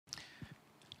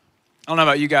I don't know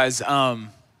about you guys.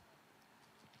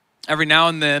 Every now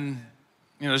and then,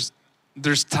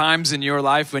 there's times in your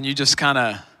life when you just kind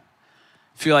of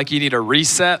feel like you need a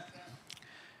reset,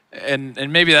 and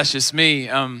maybe that's just me.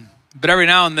 But every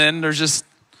now and then, there's just,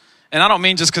 and I don't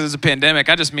mean just because it's a pandemic.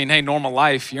 I just mean, hey, normal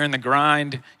life. You're in the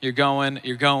grind. You're going,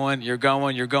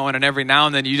 and every now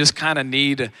and then, you just kind of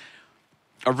need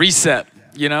a reset.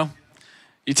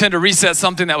 You tend to reset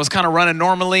something that was kind of running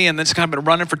normally and then just kind of been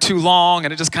running for too long,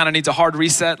 and it just kind of needs a hard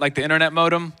reset, like the internet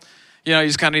modem. You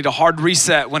just kind of need a hard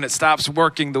reset when it stops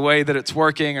working the way that it's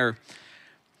working. Or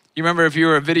you remember if you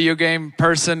were a video game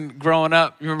person growing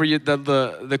up, you remember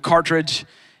the cartridge,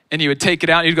 and you would take it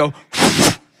out and you'd go,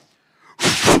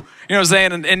 you know what I'm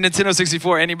saying? In Nintendo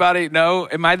 64, anybody? No?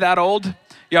 Am I that old?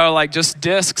 Y'all like just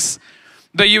discs?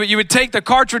 But you would take the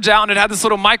cartridge out and it had this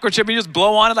little microchip, and you just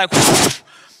blow on it like,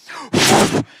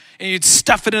 and you'd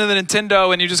stuff it into the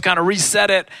Nintendo and you just kind of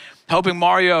reset it, hoping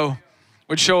Mario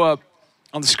would show up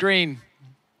on the screen.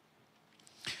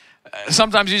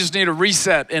 Sometimes you just need a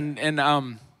reset, and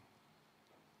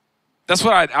that's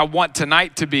what I want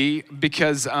tonight to be,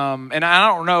 because, and I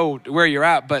don't know where you're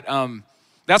at, but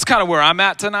that's kind of where I'm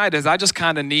at tonight, is I just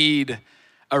kind of need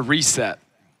a reset.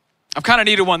 I've kind of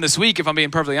needed one this week, if I'm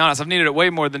being perfectly honest. I've needed it way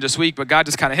more than this week, but God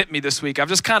just kind of hit me this week. I've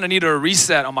just kind of needed a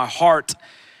reset on my heart,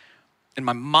 in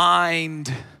my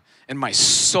mind, in my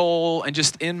soul, and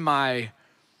just in my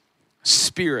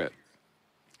spirit.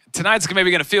 Tonight's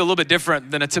maybe going to feel a little bit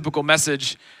different than a typical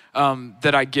message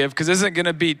that I give, because it isn't going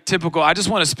to be typical. I just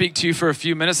want to speak to you for a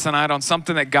few minutes tonight on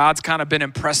something that God's kind of been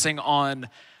impressing on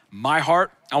my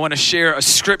heart. I want to share a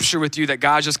scripture with you that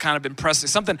God's just kind of been pressing.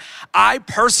 Something I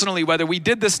personally, whether we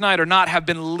did this night or not, have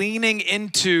been leaning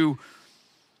into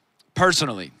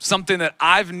personally. Something that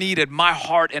I've needed, my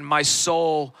heart and my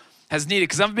soul has needed,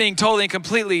 because I'm being totally and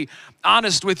completely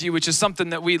honest with you, which is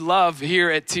something that we love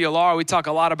here at TLR. We talk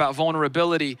a lot about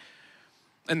vulnerability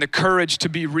and the courage to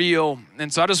be real.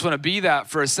 And so I just want to be that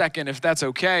for a second, if that's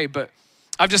okay. But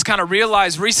I've just kind of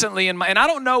realized recently and I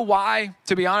don't know why,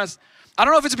 to be honest. I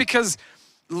don't know if it's because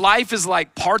life is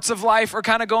like parts of life are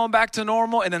kind of going back to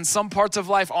normal, and then some parts of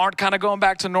life aren't kind of going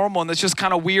back to normal, and it's just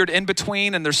kind of weird in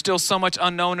between, and there's still so much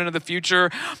unknown into the future.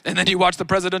 And then you watch the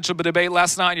presidential debate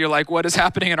last night and you're like, what is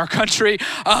happening in our country?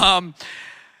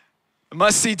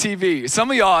 Must see TV.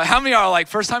 Some of y'all, how many of y'all are like,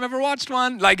 first time ever watched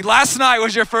one? Like last night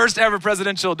was your first ever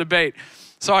presidential debate.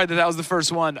 Sorry that was the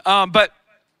first one. But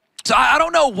so I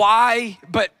don't know why,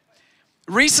 but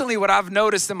recently what I've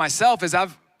noticed in myself is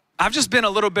I've just been a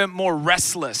little bit more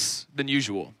restless than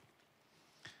usual.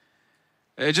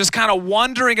 Just kind of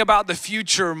wondering about the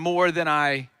future more than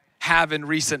I have in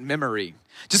recent memory.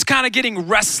 Just kind of getting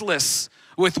restless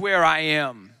with where I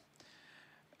am.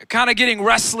 Kind of getting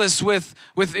restless with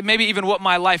maybe even what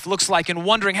my life looks like, and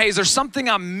wondering, hey, is there something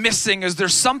I'm missing? Is there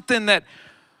something that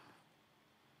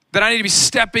I need to be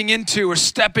stepping into or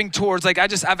stepping towards? Like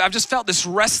I've just felt this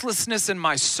restlessness in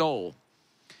my soul.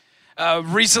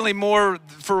 Recently, more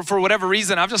for whatever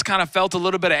reason, I've just kind of felt a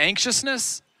little bit of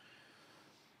anxiousness.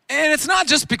 And it's not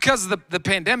just because of the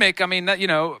pandemic. I mean,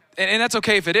 and that's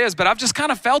okay if it is, but I've just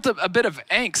kind of felt a bit of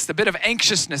angst, a bit of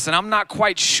anxiousness, and I'm not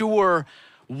quite sure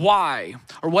why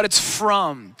or what it's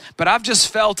from, but I've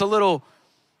just felt a little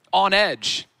on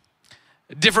edge.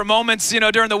 Different moments,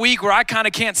 during the week where I kind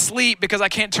of can't sleep because I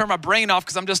can't turn my brain off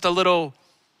because I'm just a little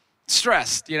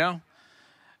stressed,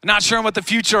 Not sure what the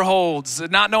future holds,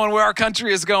 not knowing where our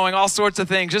country is going, all sorts of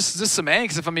things, just some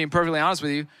angst, if I'm being perfectly honest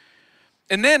with you.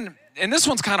 And this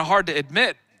one's kind of hard to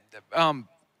admit, but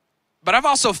I've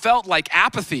also felt like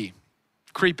apathy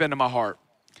creep into my heart.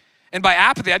 And by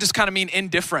apathy, I just kind of mean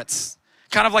indifference,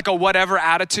 kind of like a whatever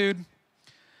attitude.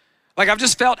 Like I've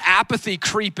just felt apathy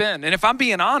creep in. And if I'm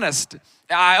being honest,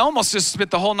 I almost just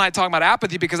spent the whole night talking about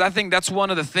apathy, because I think that's one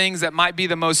of the things that might be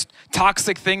the most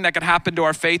toxic thing that could happen to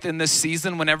our faith in this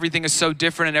season, when everything is so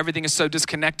different and everything is so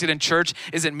disconnected and church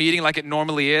isn't meeting like it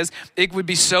normally is. It would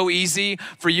be so easy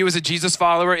for you as a Jesus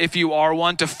follower, if you are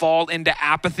one, to fall into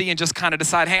apathy and just kind of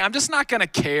decide, hey, I'm just not going to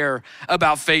care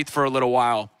about faith for a little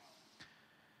while.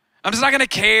 I'm just not gonna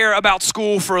care about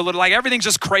school for a little, like everything's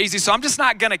just crazy, so I'm just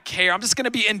not gonna care. I'm just gonna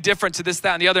be indifferent to this,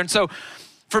 that, and the other. And so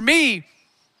for me,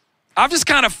 I've just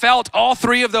kind of felt all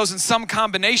three of those in some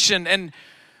combination,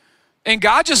 and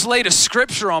God just laid a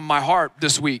scripture on my heart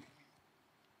this week.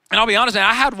 And I'll be honest, man,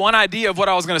 I had one idea of what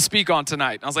I was gonna speak on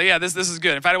tonight. I was like, yeah, this is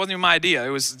good. In fact, it wasn't even my idea. It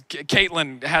was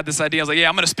Caitlin had this idea. I was like, yeah,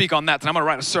 I'm gonna speak on that, and I'm gonna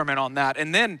write a sermon on that.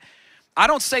 And then, I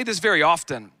don't say this very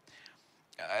often.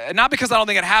 Not because I don't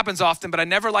think it happens often, but I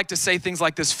never like to say things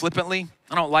like this flippantly.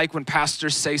 I don't like when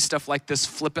pastors say stuff like this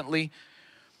flippantly.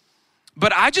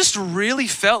 But I just really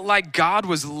felt like God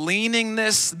was leaning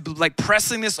this, like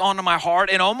pressing this onto my heart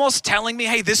and almost telling me,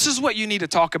 hey, this is what you need to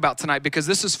talk about tonight because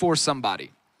this is for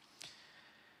somebody.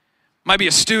 Might be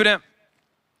a student,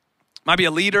 might be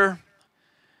a leader,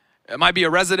 it might be a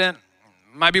resident,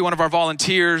 might be one of our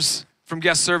volunteers from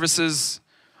guest services,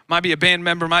 might be a band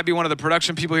member, might be one of the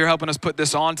production people here helping us put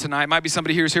this on tonight, might be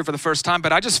somebody who's here for the first time,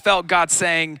 but I just felt God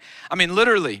saying,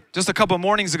 literally just a couple of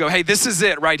mornings ago, hey, this is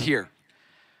it right here.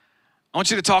 I want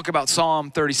you to talk about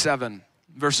Psalm 37,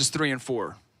 verses 3 and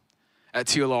 4 at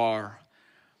TLR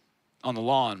on the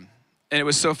lawn. And it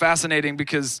was so fascinating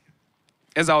because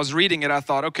as I was reading it, I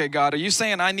thought, okay, God, are you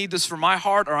saying I need this for my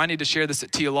heart or I need to share this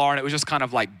at TLR? And it was just kind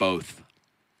of like both.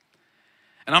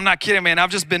 And I'm not kidding, man.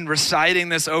 I've just been reciting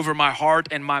this over my heart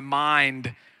and my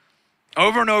mind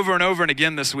over and over and over and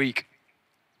again this week.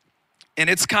 And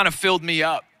it's kind of filled me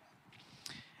up.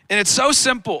 And it's so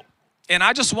simple. And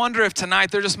I just wonder if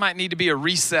tonight there just might need to be a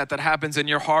reset that happens in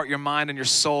your heart, your mind, and your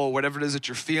soul, whatever it is that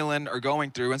you're feeling or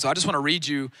going through. And so I just want to read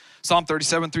you Psalm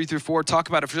 37, 3 through 4, talk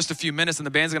about it for just a few minutes, and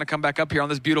the band's going to come back up here on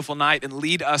this beautiful night and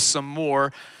lead us some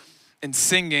more in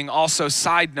singing. Also,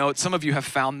 side note, some of you have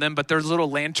found them, but there's little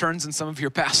lanterns in some of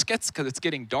your baskets because it's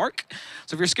getting dark.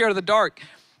 So if you're scared of the dark,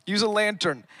 use a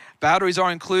lantern. Batteries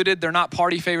are included. They're not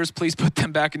party favors. Please put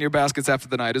them back in your baskets after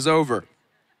the night is over.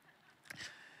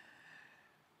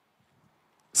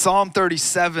 Psalm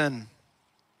 37,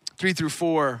 3 through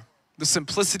 4, the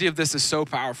simplicity of this is so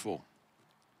powerful.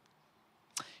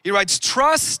 He writes,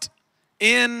 trust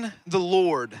in the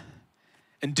Lord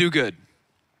and do good.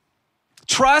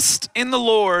 Trust in the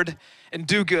Lord and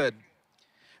do good.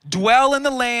 Dwell in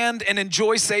the land and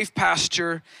enjoy safe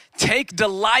pasture. Take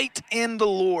delight in the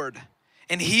Lord,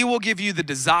 and he will give you the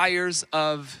desires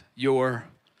of your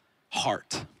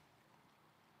heart.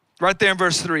 Right there in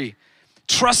verse 3,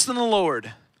 trust in the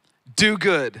Lord. Do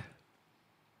good,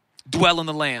 dwell in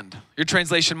the land. Your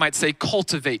translation might say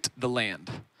cultivate the land.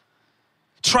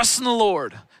 Trust in the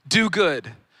Lord, do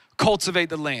good, cultivate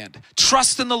the land.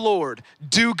 Trust in the Lord,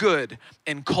 do good,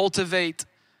 and cultivate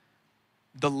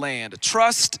the land.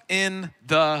 Trust in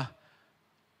the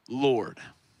Lord.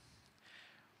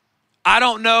 I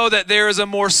don't know that there is a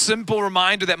more simple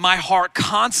reminder that my heart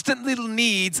constantly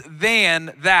needs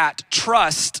than that.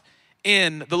 Trust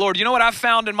in the Lord. You know what I've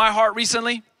found in my heart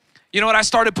recently? You know what I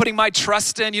started putting my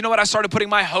trust in? You know what I started putting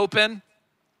my hope in?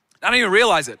 I didn't even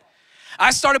realize it.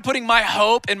 I started putting my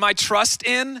hope and my trust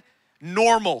in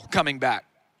normal coming back.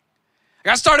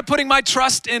 I started putting my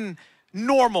trust in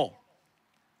normal.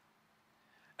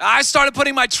 I started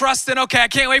putting my trust in, okay, I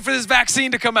can't wait for this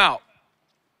vaccine to come out.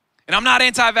 And I'm not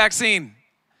anti-vaccine.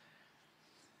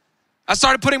 I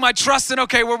started putting my trust in,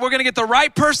 okay, we're gonna get the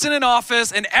right person in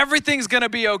office and everything's gonna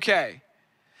be okay.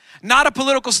 Not a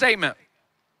political statement.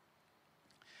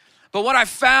 But what I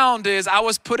found is I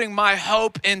was putting my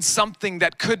hope in something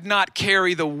that could not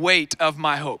carry the weight of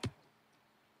my hope.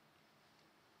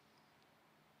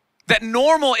 That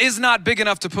normal is not big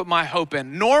enough to put my hope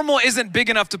in. Normal isn't big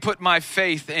enough to put my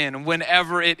faith in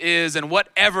whenever it is and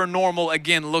whatever normal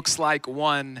again looks like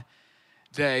one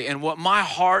day. And what my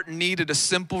heart needed a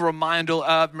simple reminder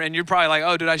of, and you're probably like,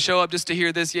 oh, did I show up just to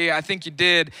hear this? Yeah, I think you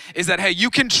did, is that, hey, you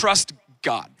can trust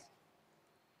God.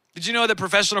 Did you know that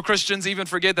professional Christians even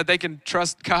forget that they can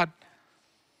trust God?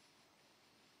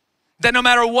 That no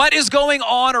matter what is going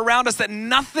on around us, that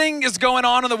nothing is going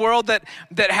on in the world that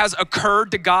has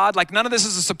occurred to God, like none of this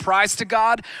is a surprise to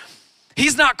God.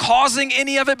 He's not causing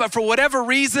any of it, but for whatever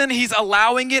reason, he's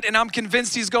allowing it, and I'm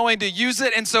convinced he's going to use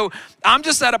it. And so I'm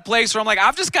just at a place where I'm like,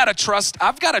 I've got to trust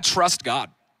God.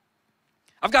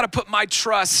 I've got to put my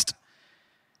trust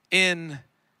in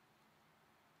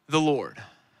the Lord.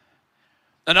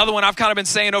 Another one I've kind of been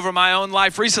saying over my own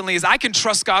life recently is I can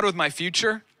trust God with my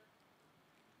future.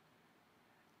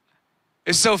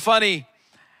 It's so funny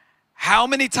how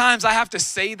many times I have to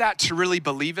say that to really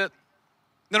believe it.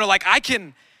 No, like I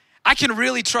can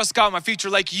really trust God with my future.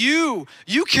 Like you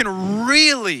can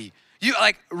really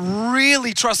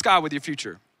trust God with your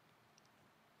future.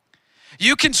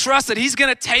 You can trust that he's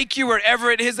gonna take you wherever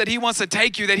it is that he wants to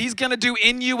take you, that he's gonna do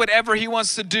in you whatever he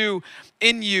wants to do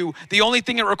in you. The only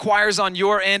thing it requires on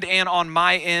your end and on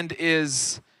my end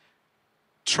is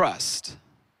trust.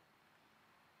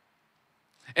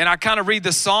 And I kind of read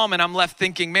the psalm and I'm left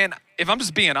thinking, man, if I'm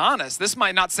just being honest, this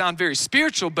might not sound very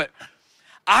spiritual, but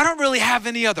I don't really have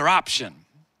any other option.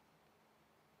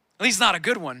 At least not a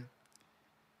good one.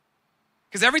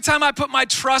 Because every time I put my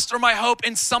trust or my hope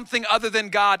in something other than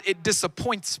God, it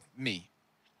disappoints me.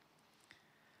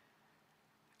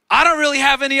 I don't really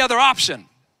have any other option.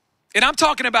 And I'm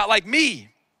talking about like me.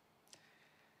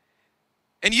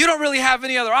 And you don't really have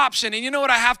any other option. And you know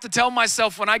what I have to tell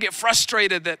myself when I get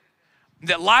frustrated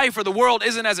that life or the world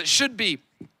isn't as it should be?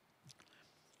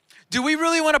 Do we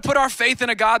really want to put our faith in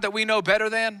a God that we know better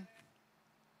than?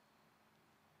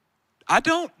 I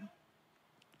don't.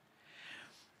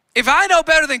 If I know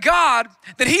better than God,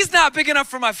 then he's not big enough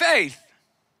for my faith.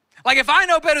 Like if I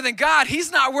know better than God,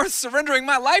 he's not worth surrendering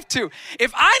my life to.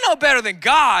 If I know better than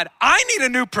God, I need a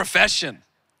new profession.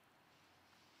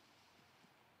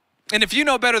 And if you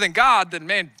know better than God, then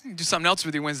man, you can do something else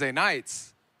with your Wednesday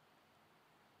nights.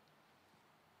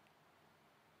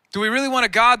 Do we really want a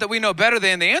God that we know better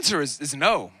than? The answer is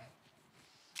no.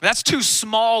 That's too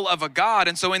small of a God.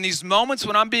 And so in these moments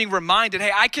when I'm being reminded,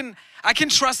 hey, I can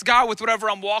trust God with whatever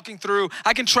I'm walking through.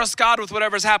 I can trust God with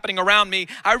whatever's happening around me.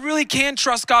 I really can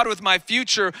trust God with my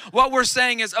future. What we're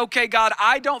saying is, okay, God,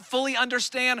 I don't fully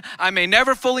understand. I may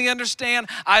never fully understand.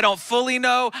 I don't fully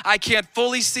know. I can't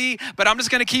fully see, but I'm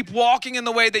just gonna keep walking in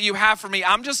the way that you have for me.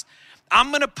 I'm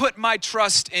gonna put my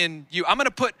trust in you. I'm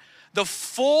gonna put the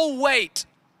full weight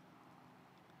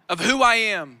of who I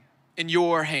am in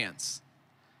your hands.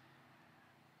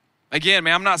 Again,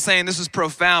 man, I'm not saying this is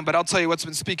profound, but I'll tell you what's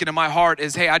been speaking to my heart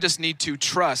is, hey, I just need to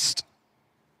trust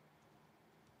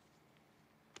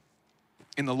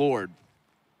in the Lord.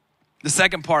 The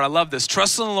second part, I love this.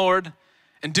 Trust in the Lord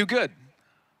and do good.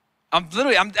 I'm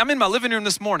in my living room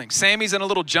this morning. Sammy's in a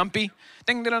little jumpy.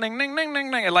 Ding, ding, ding, ding, ding,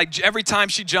 ding, ding. And like every time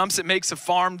she jumps, it makes a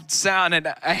farm sound, and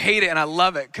I hate it and I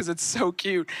love it because it's so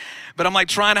cute. But I'm like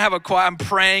trying to have a quiet, I'm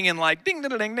praying and like ding,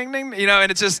 ding, ding, ding, ding, and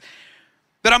it's just,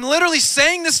 but I'm literally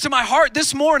saying this to my heart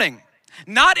this morning,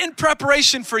 not in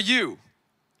preparation for you,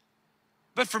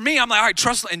 but for me. I'm like, all right,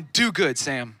 trust and do good,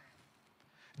 Sam.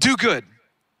 Do good.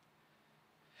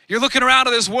 You're looking around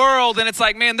at this world and it's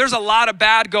like, man, there's a lot of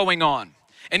bad going on.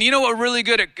 And you know what we're really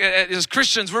good at as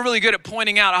Christians, we're really good at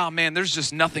pointing out, oh man, there's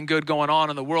just nothing good going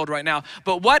on in the world right now.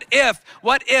 But what if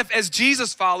as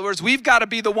Jesus followers, we've got to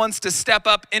be the ones to step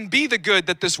up and be the good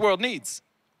that this world needs?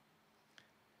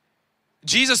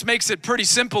 Jesus makes it pretty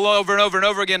simple over and over and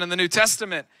over again in the New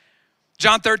Testament.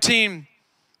 John 13,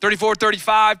 34,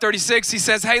 35, 36, he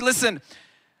says, hey, listen,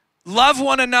 love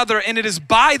one another, and it is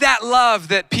by that love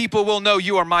that people will know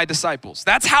you are my disciples.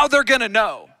 That's how they're gonna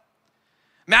know.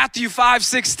 Matthew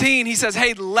 5:16, he says,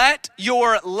 hey, let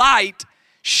your light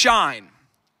shine.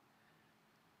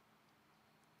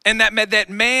 And that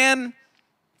man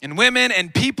and women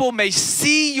and people may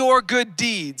see your good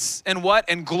deeds and what?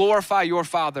 And glorify your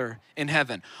Father in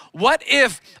heaven. What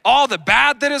if all the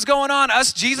bad that is going on,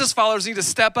 us Jesus followers need to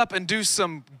step up and do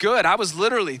some good? I was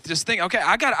literally just thinking, okay,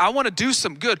 I want to do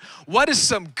some good. What is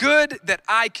some good that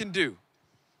I can do?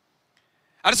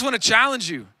 I just want to challenge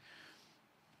you.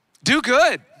 Do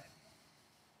good.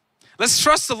 Let's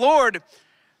trust the Lord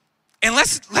and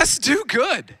let's do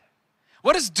good.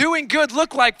 What does doing good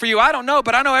look like for you? I don't know,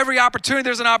 but I know every opportunity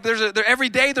every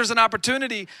day there's an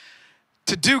opportunity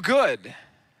to do good.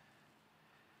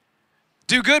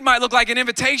 Do good might look like an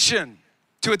invitation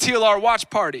to a TLR watch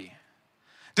party.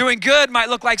 Doing good might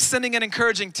look like sending an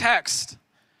encouraging text.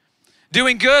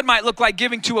 Doing good might look like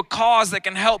giving to a cause that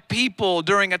can help people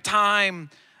during a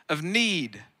time of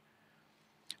need.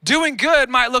 Doing good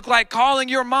might look like calling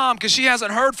your mom because she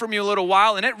hasn't heard from you in a little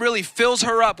while, and it really fills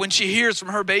her up when she hears from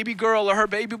her baby girl or her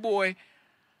baby boy.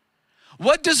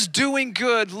 What does doing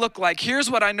good look like?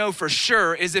 Here's what I know for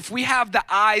sure is if we have the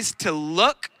eyes to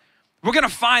look, we're gonna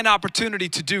find opportunity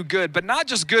to do good, but not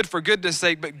just good for goodness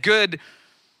sake, but good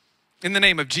in the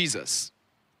name of Jesus.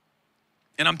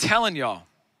 And I'm telling y'all,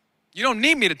 you don't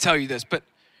need me to tell you this, but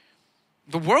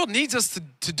the world needs us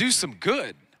to do some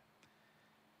good.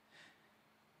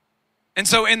 And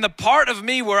so in the part of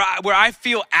me where I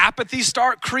feel apathy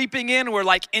start creeping in, where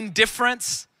like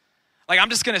indifference, like I'm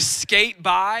just gonna skate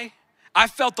by, I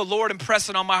felt the Lord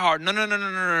impressing on my heart.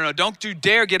 No. Don't you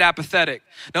dare get apathetic.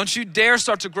 Don't you dare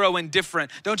start to grow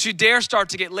indifferent. Don't you dare start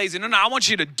to get lazy. No, I want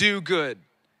you to do good.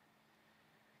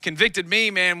 Convicted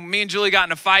me, man. Me and Julie got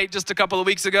in a fight just a couple of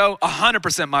weeks ago.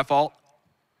 100% my fault.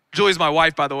 Julie's my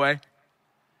wife, by the way.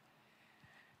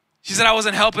 She said I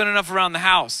wasn't helping enough around the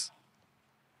house.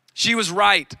 She was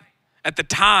right. At the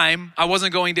time, I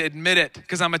wasn't going to admit it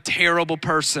because I'm a terrible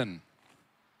person.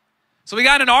 So we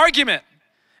got in an argument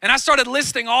and I started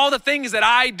listing all the things that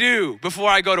I do before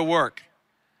I go to work.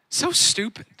 So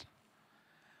stupid.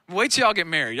 Wait till y'all get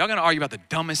married. Y'all gonna argue about the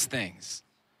dumbest things.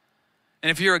 And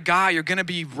if you're a guy, you're gonna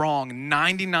be wrong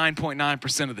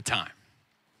 99.9% of the time.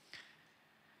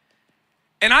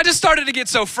 And I just started to get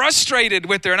so frustrated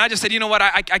with her. And I just said, you know what?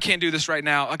 I can't do this right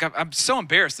now. Like I'm so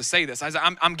embarrassed to say this.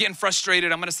 I'm getting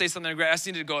frustrated. I'm going to say something. I just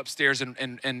need to go upstairs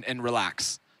and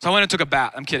relax. So I went and took a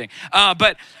bath. I'm kidding.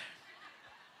 But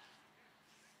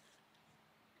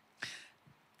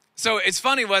So it's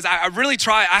funny was I really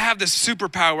try, I have this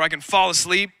superpower where I can fall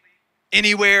asleep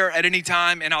anywhere at any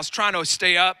time. And I was trying to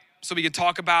stay up so we could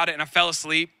talk about it, and I fell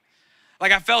asleep.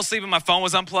 Like I fell asleep and my phone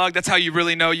was unplugged. That's how you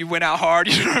really know you went out hard.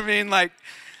 You know what I mean? Like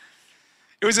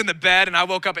it was in the bed and I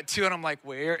woke up at 2 and I'm like,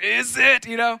 where is it?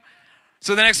 You know?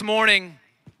 So the next morning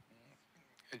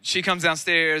she comes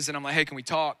downstairs and I'm like, hey, can we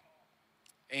talk?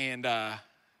 And I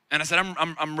said,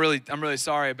 I'm really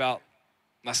sorry about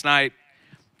last night.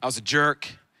 I was a jerk.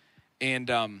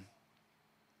 And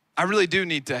I really do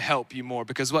need to help you more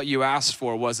because what you asked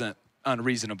for wasn't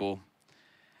unreasonable.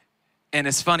 And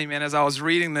it's funny, man, as I was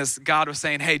reading this, God was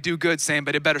saying, hey, do good, Sam,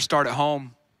 but it better start at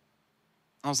home.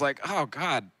 I was like, oh,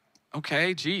 God,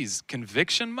 okay, geez,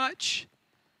 conviction much?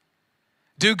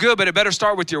 Do good, but it better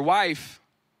start with your wife.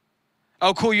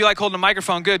 Oh, cool, you like holding a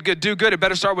microphone, good, do good. It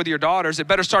better start with your daughters. It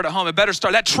better start at home.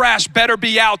 That trash better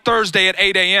be out Thursday at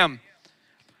 8 a.m.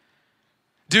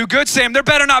 Do good, Sam. There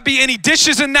better not be any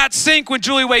dishes in that sink when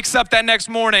Julie wakes up that next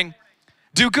morning.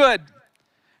 Do good.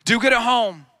 Do good at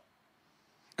home.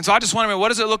 And so I just wonder, what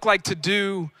does it look like to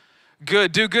do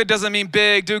good? Do good doesn't mean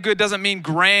big. Do good doesn't mean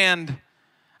grand.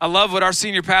 I love what our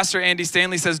senior pastor, Andy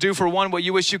Stanley, says, do for one what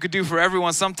you wish you could do for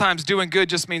everyone. Sometimes doing good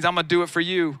just means I'm going to do it for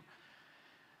you.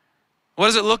 What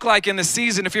does it look like in the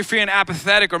season if you're feeling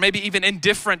apathetic or maybe even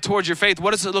indifferent towards your faith?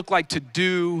 What does it look like to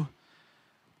do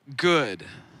good?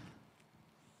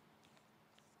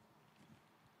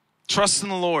 Trust in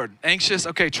the Lord. Anxious,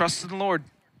 okay, trust in the Lord.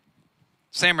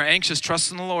 Sammer, anxious,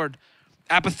 trust in the Lord.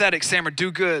 Apathetic, Sammer,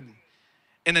 do good.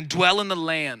 And then dwell in the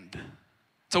land.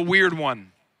 It's a weird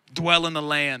one. Dwell in the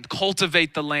land.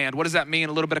 Cultivate the land. What does that mean?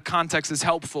 A little bit of context is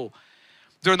helpful.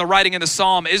 During the writing of the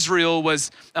Psalm, Israel was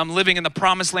living in the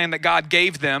promised land that God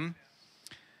gave them.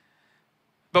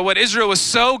 But what Israel was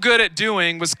so good at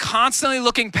doing was constantly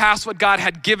looking past what God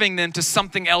had given them to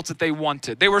something else that they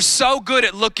wanted. They were so good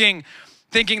at looking,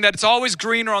 thinking that it's always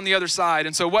greener on the other side.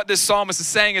 And so what this psalmist is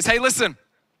saying is, hey, listen,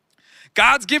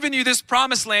 God's given you this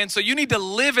promised land, so you need to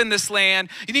live in this land.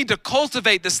 You need to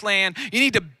cultivate this land. You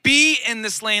need to be in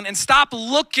this land and stop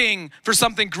looking for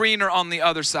something greener on the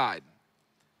other side.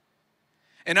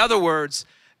 In other words,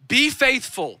 be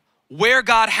faithful where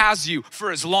God has you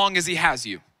for as long as he has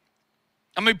you.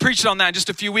 I'm going to be preaching on that in just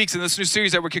a few weeks in this new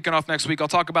series that we're kicking off next week. I'll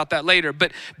talk about that later.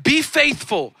 But be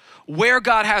faithful where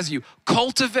God has you.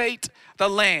 Cultivate the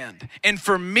land. And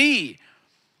for me,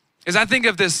 as I think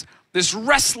of this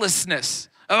restlessness,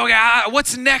 okay,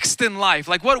 what's next in life?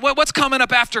 Like what's coming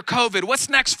up after COVID? What's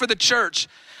next for the church?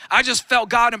 I just felt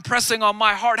God impressing on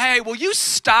my heart, hey, will you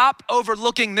stop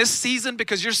overlooking this season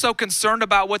because you're so concerned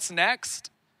about what's next?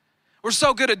 We're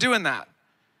so good at doing that.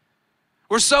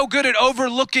 We're so good at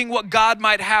overlooking what God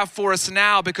might have for us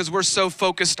now because we're so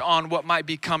focused on what might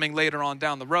be coming later on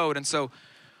down the road. And so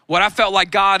what I felt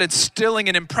like God instilling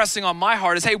and impressing on my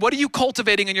heart is, hey, what are you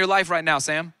cultivating in your life right now,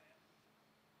 Sam?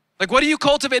 Like, what are you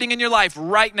cultivating in your life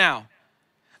right now?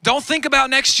 Don't think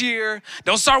about next year.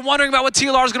 Don't start wondering about what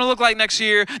TLR is going to look like next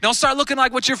year. Don't start looking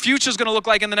like what your future is going to look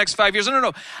like in the next 5 years.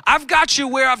 No. I've got you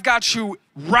where I've got you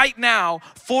right now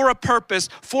for a purpose,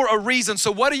 for a reason.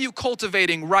 So what are you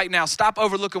cultivating right now? Stop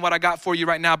overlooking what I got for you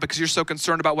right now because you're so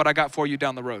concerned about what I got for you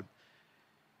down the road.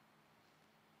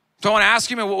 So I want to ask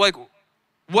you,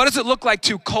 what does it look like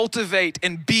to cultivate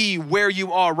and be where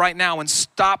you are right now and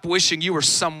stop wishing you were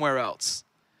somewhere else?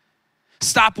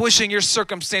 Stop wishing your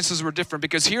circumstances were different,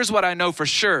 because here's what I know for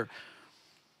sure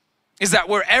is that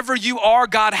wherever you are,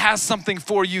 God has something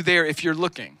for you there if you're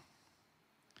looking.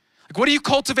 Like, what are you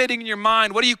cultivating in your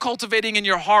mind? What are you cultivating in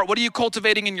your heart? What are you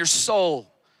cultivating in your soul?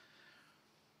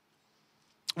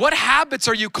 What habits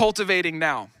are you cultivating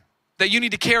now that you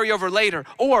need to carry over later?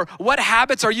 Or what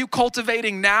habits are you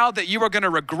cultivating now that you are going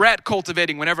to regret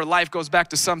cultivating whenever life goes back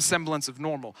to some semblance of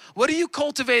normal? What are you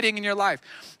cultivating in your life?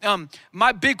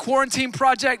 My big quarantine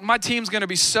project, my team's going to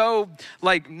be so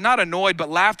not annoyed, but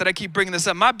laugh that I keep bringing this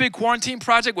up. My big quarantine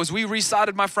project was we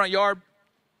resodded my front yard.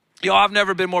 Y'all, I've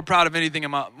never been more proud of anything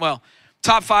in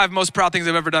top 5 most proud things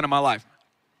I've ever done in my life.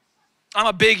 I'm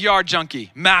a big yard junkie,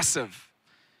 massive.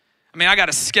 I got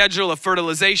a schedule of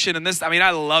fertilization and this. I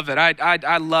love it.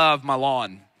 I love my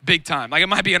lawn big time. It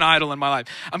might be an idol in my life.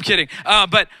 I'm kidding.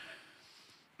 But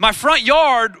my front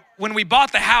yard, when we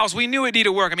bought the house, we knew it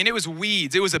needed work. It was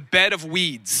weeds. It was a bed of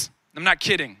weeds. I'm not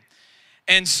kidding.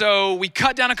 And so we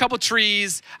cut down a couple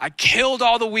trees. I killed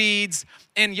all the weeds.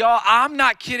 And y'all, I'm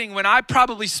not kidding. When I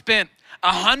probably spent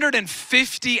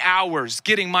 150 hours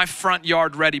getting my front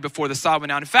yard ready before the sod went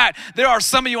down. In fact, there are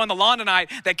some of you on the lawn tonight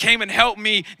that came and helped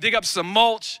me dig up some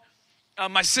mulch.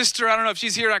 My sister, I don't know if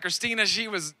she's here, Christina, she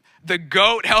was the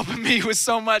goat helping me with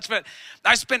so much, but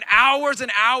I spent hours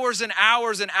and hours and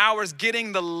hours and hours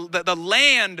getting the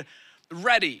land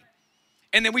ready.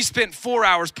 And then we spent 4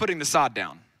 hours putting the sod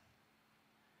down.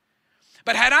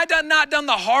 But had I not done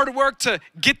the hard work to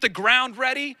get the ground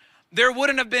ready, there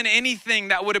wouldn't have been anything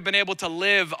that would have been able to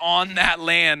live on that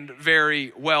land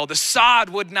very well. The sod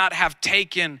would not have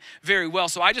taken very well.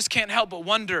 So I just can't help but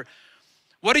wonder,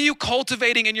 what are you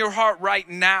cultivating in your heart right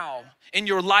now, in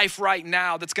your life right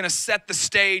now, that's gonna set the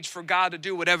stage for God to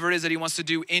do whatever it is that he wants to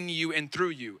do in you and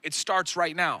through you? It starts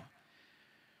right now.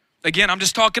 Again, I'm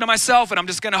just talking to myself and I'm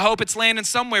just gonna hope it's landing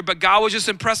somewhere, but God was just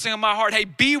impressing on my heart, hey,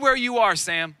 be where you are,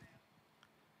 Sam.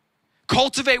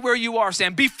 Cultivate where you are,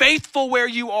 Sam. Be faithful where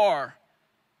you are.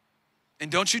 And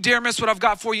don't you dare miss what I've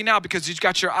got for you now, because you've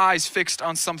got your eyes fixed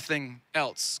on something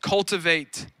else.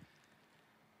 Cultivate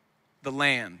the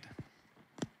land.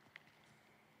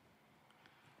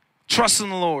 Trust in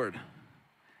the Lord.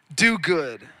 Do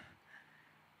good.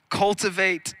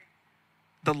 Cultivate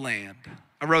the land.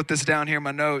 I wrote this down here in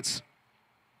my notes.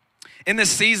 In this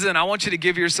season, I want you to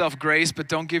give yourself grace, but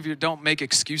don't make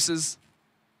excuses.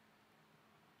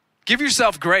 Give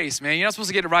yourself grace, man. You're not supposed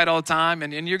to get it right all the time,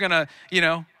 and you're gonna,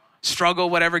 struggle,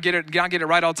 whatever, not get it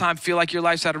right all the time, feel like your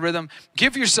life's out of rhythm.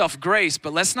 Give yourself grace,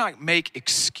 but let's not make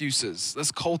excuses.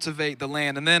 Let's cultivate the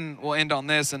land. And then we'll end on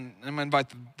this, and I'm gonna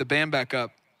invite the band back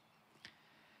up.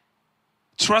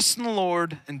 Trust in the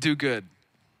Lord and do good.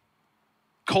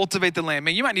 Cultivate the land.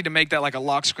 Man, you might need to make that like a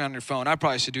lock screen on your phone. I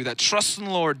probably should do that. Trust in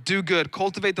the Lord, do good,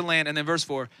 cultivate the land. And then verse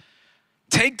 4,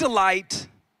 take delight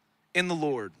in the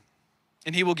Lord,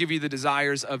 and he will give you the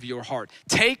desires of your heart.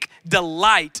 Take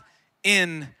delight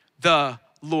in the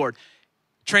Lord.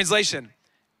 Translation,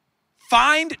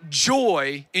 find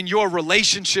joy in your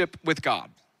relationship with God.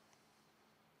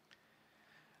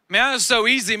 Man, it's so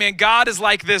easy, man. God is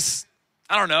like this,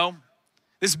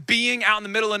 this being out in the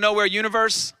middle of nowhere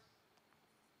universe.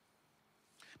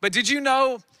 But did you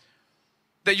know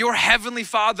that your heavenly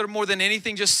Father, more than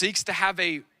anything, just seeks to have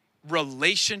a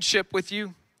relationship with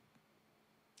you?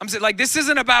 I'm saying, like, this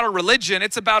isn't about a religion,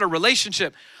 it's about a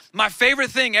relationship. My favorite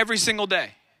thing every single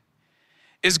day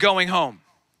is going home.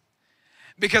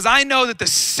 Because I know that the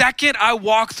second I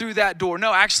walk through that door,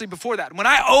 no, actually before that, when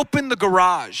I open the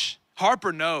garage,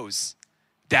 Harper knows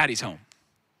Daddy's home.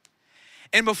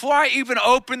 And before I even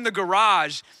open the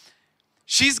garage,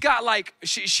 she's got like,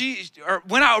 right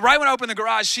when I open the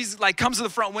garage, she's like comes to the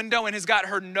front window and has got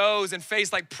her nose and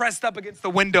face like pressed up against the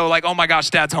window like, oh my gosh,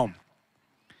 Dad's home.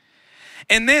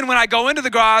 And then when I go into the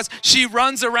garage, she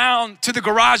runs around to the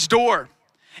garage door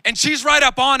and she's right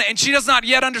up on it, and she does not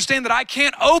yet understand that I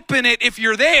can't open it if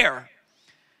you're there.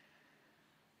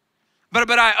 But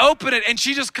I open it and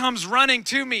she just comes running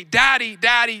to me, Daddy,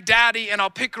 Daddy, Daddy, and I'll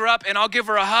pick her up and I'll give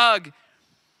her a hug.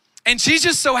 And she's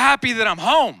just so happy that I'm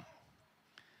home.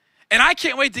 And I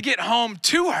can't wait to get home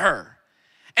to her.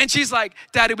 And she's like,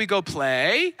 Daddy, we go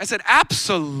play? I said,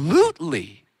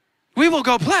 absolutely. We will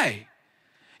go play.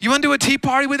 You want to do a tea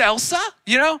party with Elsa?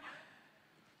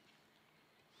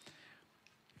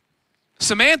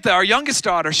 Samantha, our youngest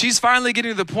daughter, she's finally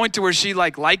getting to the point to where she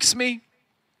likes me.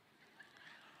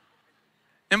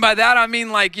 And by that, I mean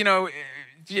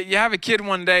you have a kid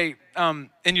one day and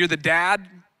you're the dad.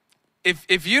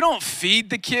 If you don't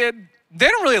feed the kid, they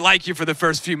don't really like you for the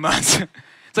first few months.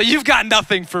 So you've got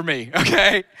nothing for me,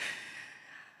 okay?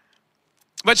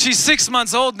 But she's 6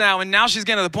 months old now, and now she's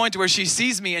getting to the point to where she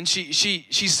sees me and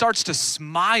she starts to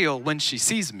smile when she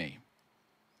sees me.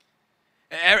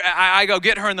 I go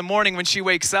get her in the morning when she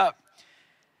wakes up.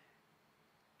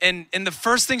 And the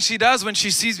first thing she does when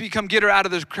she sees me come get her out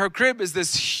of her crib is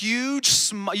this huge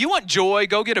smile. You want joy?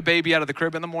 Go get a baby out of the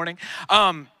crib in the morning.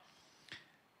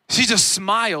 She just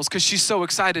smiles because she's so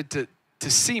excited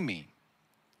to see me.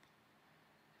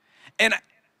 And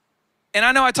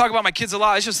I know I talk about my kids a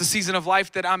lot. It's just the season of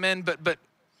life that I'm in, but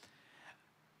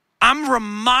I'm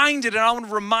reminded, and I want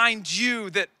to remind you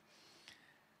that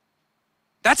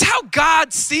that's how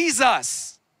God sees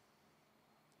us.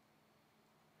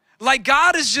 Like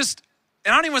God is just,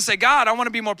 and I don't even want to say God, I want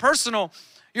to be more personal.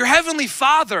 Your heavenly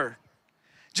Father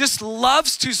just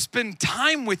loves to spend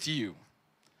time with you.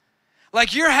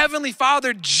 Like your heavenly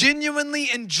Father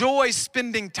genuinely enjoys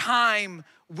spending time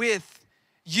with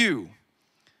you.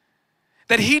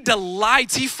 That he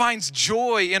delights, he finds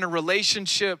joy in a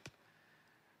relationship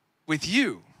with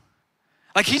you.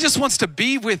 Like he just wants to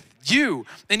be with you.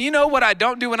 And you know what I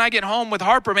don't do when I get home with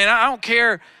Harper, man? I don't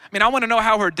care. I mean, I want to know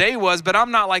how her day was, but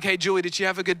I'm not like, hey, Julie, did she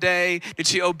have a good day? Did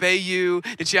she obey you?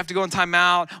 Did she have to go in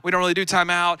timeout? We don't really do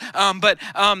timeout.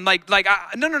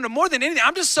 No, more than anything,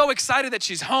 I'm just so excited that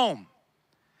she's home,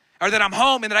 or that I'm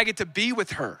home and that I get to be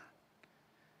with her.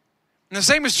 And the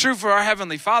same is true for our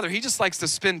Heavenly Father. He just likes to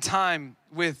spend time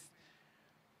with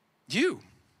you.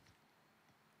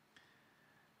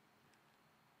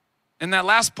 In that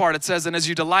last part, it says, and as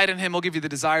you delight in him, he'll give you the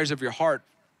desires of your heart.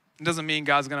 It doesn't mean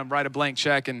God's gonna write a blank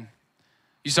check and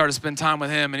you start to spend time with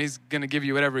him and he's gonna give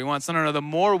you whatever he wants. No. The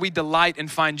more we delight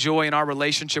and find joy in our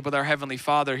relationship with our Heavenly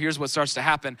Father, here's what starts to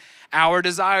happen. Our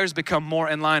desires become more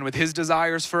in line with his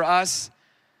desires for us.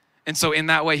 And so in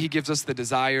that way, he gives us the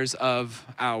desires of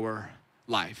our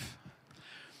life.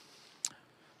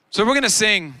 So we're gonna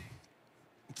sing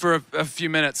for a few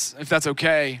minutes, if that's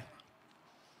okay.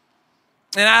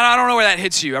 And I don't know where that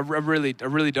hits you. I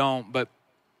really don't, but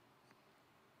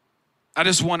I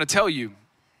just want to tell you,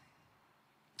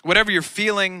 whatever you're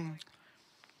feeling,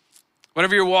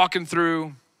 whatever you're walking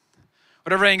through,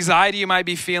 whatever anxiety you might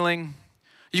be feeling,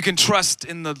 you can trust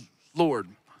in the Lord.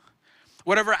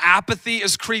 Whatever apathy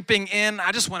is creeping in,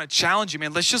 I just want to challenge you,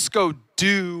 man. Let's just go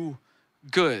do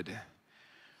good.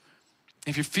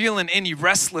 If you're feeling any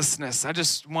restlessness, I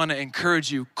just want to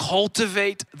encourage you,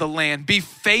 cultivate the land. Be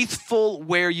faithful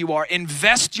where you are.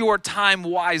 Invest your time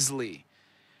wisely.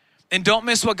 And don't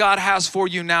miss what God has for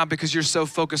you now because you're so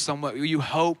focused on what you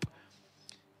hope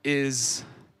is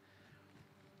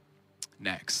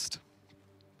next.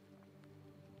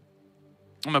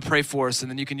 I'm going to pray for us,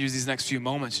 and then you can use these next few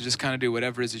moments to just kind of do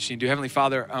whatever it is that you need to do. Heavenly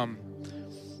Father, I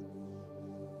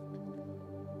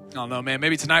don't know, man.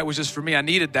 Maybe tonight was just for me. I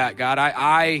needed that, God.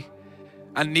 I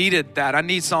needed that. I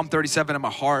need Psalm 37 in my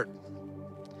heart.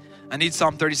 I need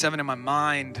Psalm 37 in my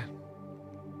mind.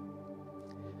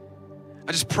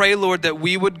 I just pray, Lord, that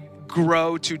we would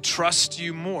grow to trust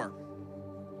you more.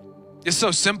 It's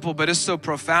so simple, but it's so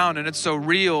profound, and it's so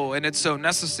real, and it's so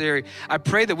necessary. I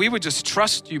pray that we would just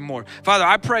trust you more. Father,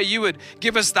 I pray you would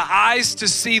give us the eyes to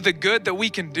see the good that we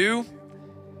can do.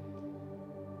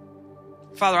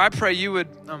 Father, I pray you would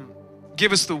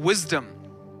give us the wisdom,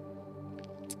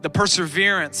 the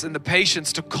perseverance, and the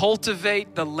patience to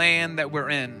cultivate the land that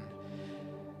we're in,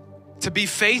 to be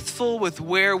faithful with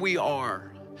where we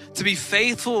are, to be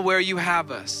faithful where you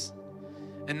have us,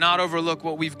 and not overlook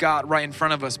what we've got right in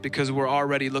front of us because we're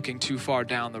already looking too far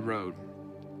down the road.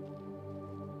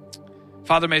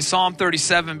 Father, may Psalm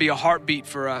 37 be a heartbeat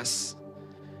for us.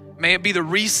 May it be the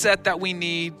reset that we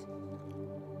need.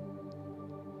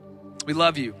 We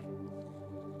love you.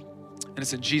 And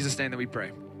it's in Jesus' name that we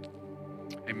pray.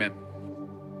 Amen.